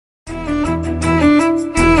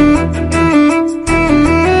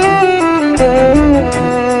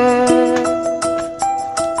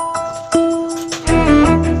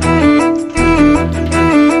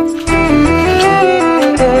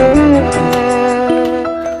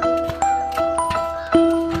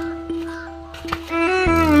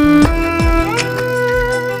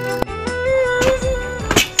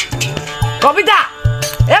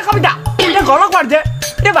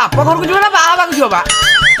घर को जीवा ना बाबा को जीवा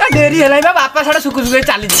डेरी है बापा साढ़े सुखु सुखु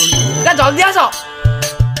चली जल्दी आस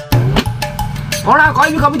कौन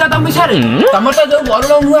कह कविता तुम विषय तुम तो जो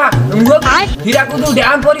बरुण मुआ हीरा को जो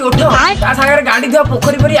डैम परी उठ सागर गाड़ी दिया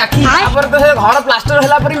पोखरी परी आखि तो से घर प्लास्टर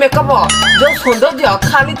है परी मेकअप जो सौंदर्य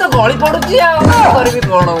खाली तो गली पड़ुची करी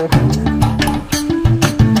कौन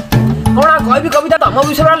कौन कह कविता तुम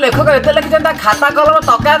विषय लेखक एत लिखिं खाता कलम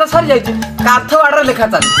तका तो सरी जाइए काठ बाड़ लेखा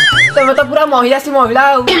चली तुम तो पूरा महिषी महिला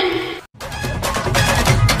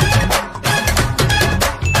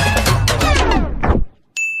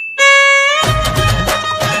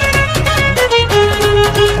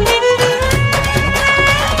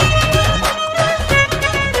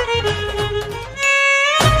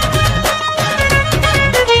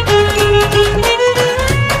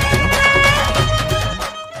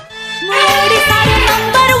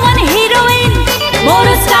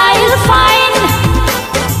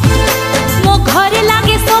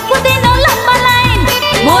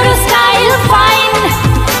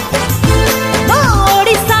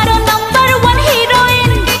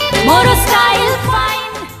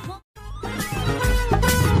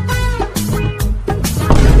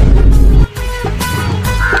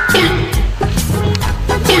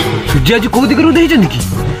आज कौ दिग कि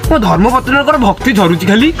मो धर्मपत्नी भक्ति झरुची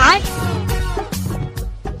खाली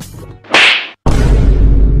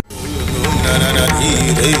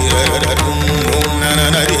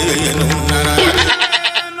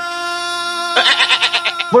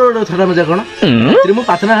बड़ छड़ा मजा कौन मो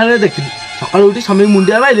प्रार्थना हाल देखी सका उठी समय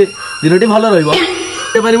मुंडिया पाइले दिन भल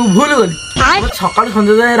रही भूल गली सका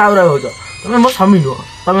सन्जे जाए राउ राउ हो तुम मो स्वामी नुह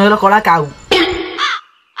तुम कला काऊ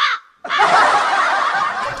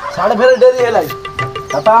साढ़े फेर डेरी है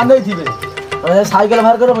बापा आने थे साइकिल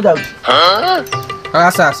बाहर कर मजा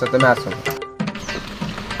आस आस तुम आस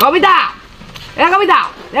कविता ए कविता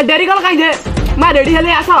ए डेरी कल कहीं थे मैं रेडी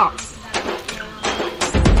हेले आस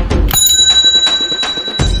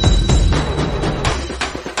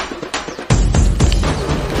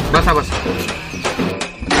बसा बस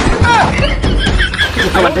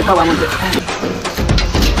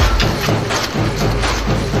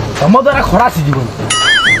तुम द्वारा खरा सीजीवन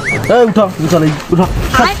उठ चल उठ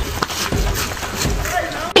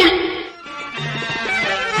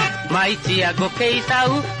माई चिया गोखेई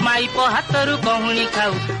साऊ माई पो हाथरू कहुणी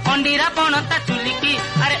खाऊ अंडीरा पणता चुलिकी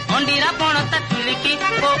अरे अंडीरा पणता चुलिकी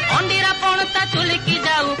ओ अंडीरा पणता चुलिकी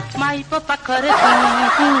जाऊ माई पो पाखरे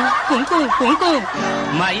कुंकु कुंकु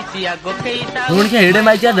माई चिया गोखेई साऊ कोन के हेडे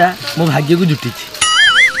माई चिया मो भाग्य को जुटी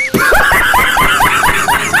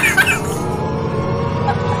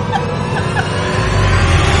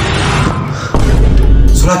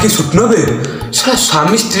के स्वप्न बे साला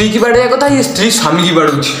स्वामी स्त्री की बाड़े कथा ये स्त्री स्वामी की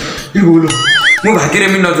बाड़ू ये बोलो मो भाग्य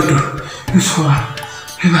में न जुटू सोआ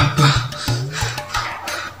हे बापा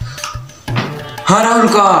हाँ राहुल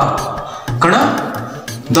का कणा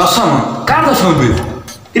दशम कार दशम बे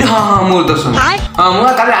इरे हाँ हाँ मोर दशम हाँ मु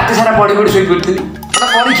काले रात सारा पड़ी पड़ी सोई पड़ती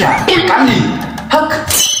परीक्षा काली हक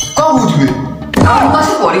कौ बुझबे हम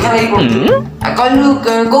से परीक्षा नहीं पड़ती कहलु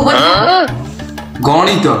को परीक्षा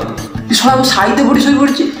गणित सब साहित्य पढ़ी शोई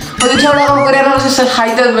पड़ी देखिए कर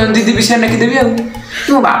साहित्य दीदी विषय लिखिदेवी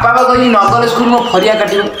मो बापा बा कही नगले स्कूल मो फरिया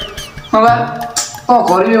काट हाँ बा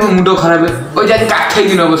कौन करी मुंड खराब कही आज काठे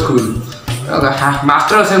कि नब स्कूल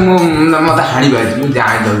मास्टर से मत हाणी बाहर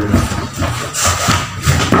जाए दौड़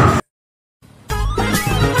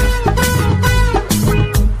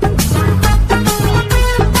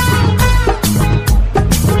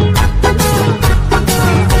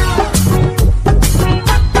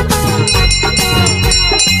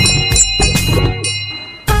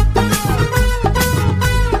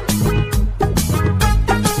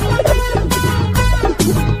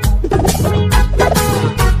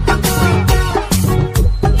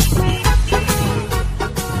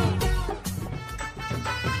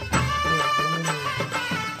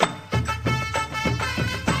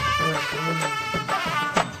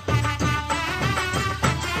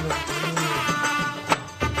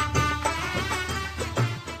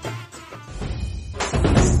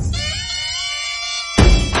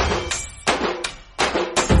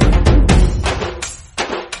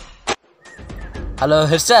हेलो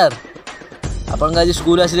हेड सर आपन आज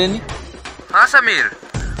स्कूल आसिलेनी हाँ समीर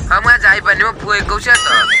हाँ मुझे जापानी मो पुआ 21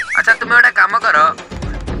 तो अच्छा तुम्हें गोटे कम कर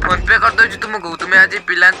फोन पे कर दो तुमको तुम्हें आज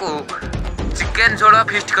पिला को चिकेन झोल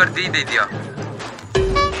फिस्ट कर दी दे दियो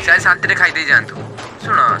से शांति खाई दे जातु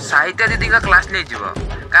शुण साहित्य दीदी का क्लास नहीं जीव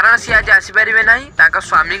कारण सी आज आसीपारे ना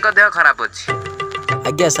स्वामी देह खराब अच्छी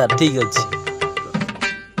आज्ञा सर ठीक अच्छे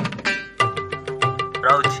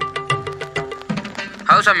रोच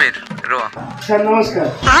हाँ समीर रो सर नमस्कार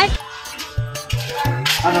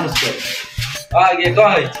नमस्कार आगे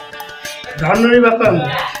कौन है धनुरी बापा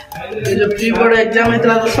ये जो प्री बोर्ड एग्जाम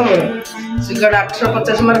होता दशम सिगट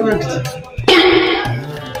 850 मार्क रखी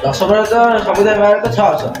 10 बर तो सबुदा मार्क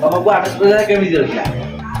 600 तुमको 850 केमी रखला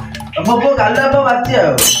तुम पो काला तो बाची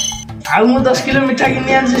आउ मु 10 किलो मिठा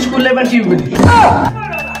किनी आन स्कूल ले बाटी बोली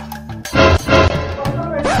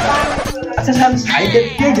अच्छा सर साइड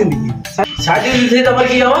के जंदी साडी दिथे तब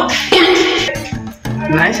की हो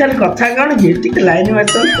नाइ सर कथा कौन कि टिक लाइन मार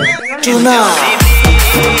तो चुना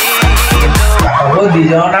ओ दी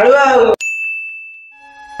जण आलु आ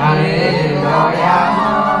अरे दया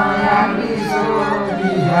माया किशो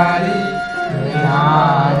बिहारी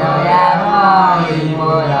दया माई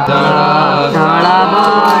मोरा धड़ा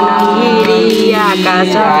बनगिरी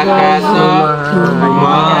आकाश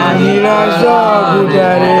माहिरा सब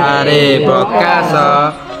जारे अरे प्रकाश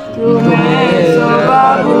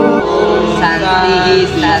बाबू शांति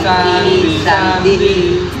शांति शांति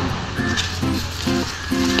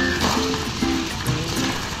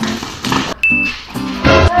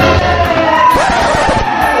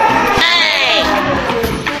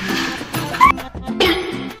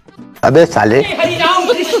अबे साले हरि राम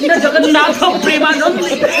कृष्ण जगन्नाथ प्रेमानंद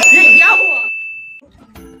ये क्या हुआ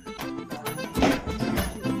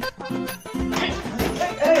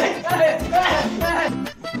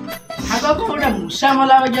आगो कोडा मुसा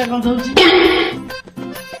मला बगिया कोन होची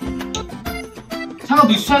साଙ୍ଗ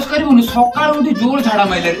विश्वास करिबुनी सकाळ उठी जोर झाडा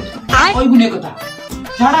माइले रे कइबुनी कथा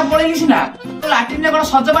झाडा पळेली सिना तो लाट्रिन ने कोन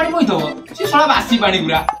सज पानी पइथबो से सळा बासी पानी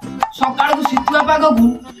पुरा सकाळ को सितुआ पागकु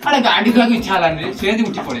अरे गाडी धोके इच्छा लानी रे सेदी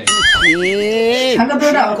उठी पळे आगो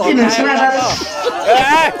तोडा अति नसना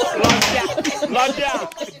लज्जा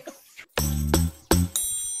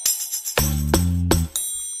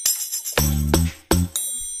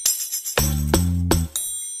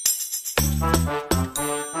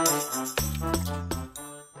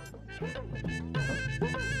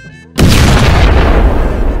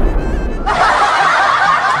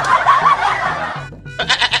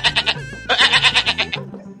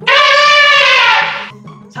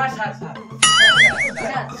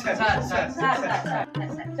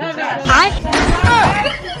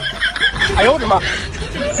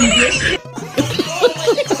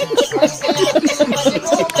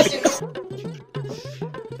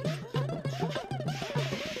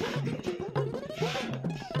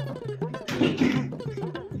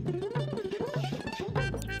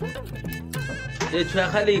ए छुआ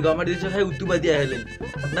खाली गमर दिस खाई उतुबा दिया हेले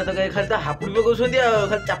ना तो खाली तो हापुड़ पे कोसो दिया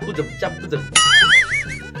खाली चापू चप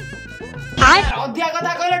अध्या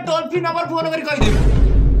कथा कहले टोल फ्री नंबर फोन करी कहि देबी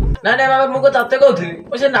ना ना बाबा मुको तते कहउथि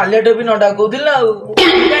ओ से नालिया टोपी नडा कहउथिल ना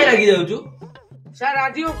काई लागी जाउछु सर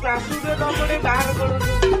आज यो क्लासरूम रे नपडे बाहर करू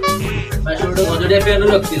मैं छोटो गजडिया पेन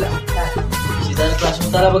रखतिला सीधा क्लास में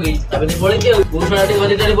तारा बगई तबे पळे के बहुत साराटी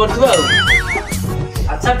गजडिया पड़थबा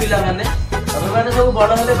अच्छा पिला माने तबे माने सब बड़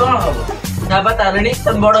होले कोन हबो नाबा तारणी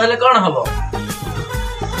तब बड़ होले कोन हबो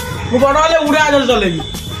मु बड़ होले उड़ा जल चलेगी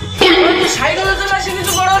तू साइड में चला से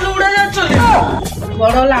तू बड़ होले उड़ा जा चले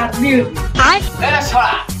बड़ होले आदमी ए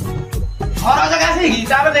सळा घर जगह से ही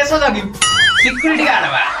तार देश जगी सिक्युरिटी गार्ड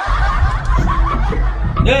बा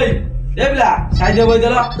ए बिला साइड में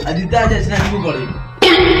बइदला आदित्य आज सिना मु गळी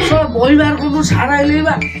सो बही बार को सारा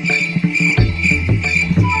आइलेबा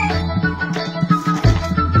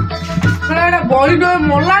सरा बही दो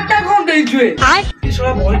मोलाटा कोन देई छुए ई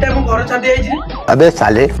सरा बहीटा मु घर छाडी आइछि अबे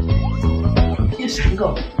साले ये संग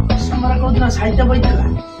समरा को दिन साहित्य बइतला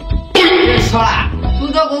ए सळा तू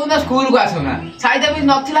तो कोउना स्कूल को आसना साइड भी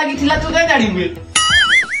नथिला कि थिला तू काई जानिबे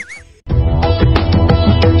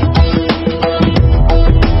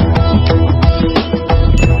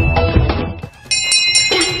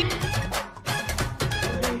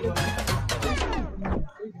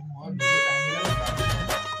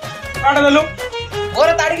काट देलो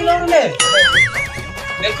मोर ताड़ी कि लोने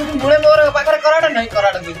देखु तू मुळे मोर पाखरे कराडा नाही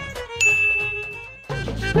कराडा दे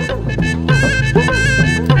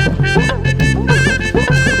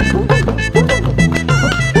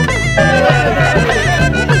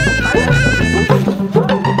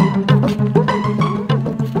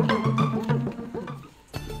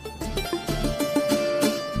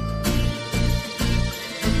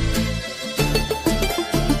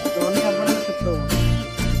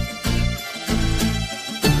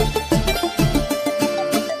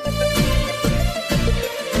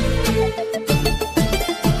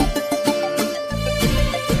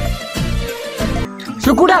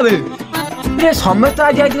सुकुडा बे रे समस्त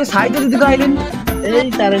आज आइले साहित्य दीदी को आइलेन ए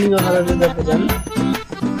तारणी घर रे देखो जान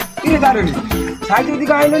ए तारणी साहित्य दीदी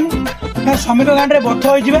को आइलेन ना समीर गांडे बथ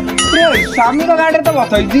होई जिवे रे स्वामी को गाडे तो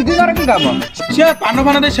बथई दीदी कर की काम से पान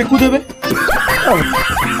फान दे सेकु देबे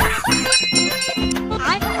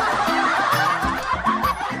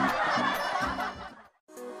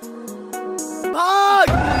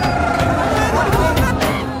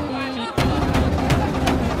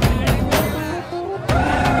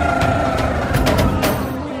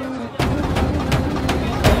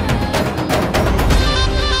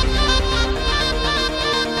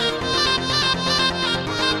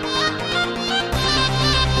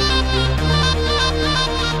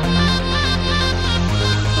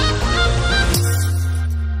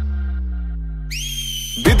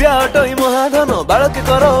विद्या अटई महाधन बालक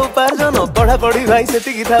कर उपार्जन पढ़ा पढ़ी भाई से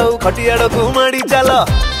थाऊ खटियाड़ को माड़ी चाल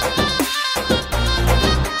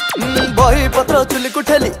बही पत्र चुली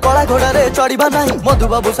कुठेली कला घोड़ा रे चढ़ा नहीं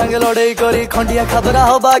मधुबाबू संगे लड़े करी खंडिया खादरा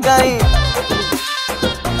हवा गाई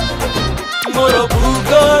मोर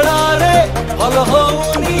भूगोल रे भल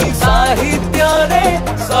होनी साहित्य रे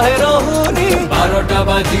सहे रहुनी 12टा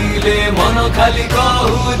बाजिले मन खाली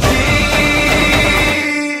कहूची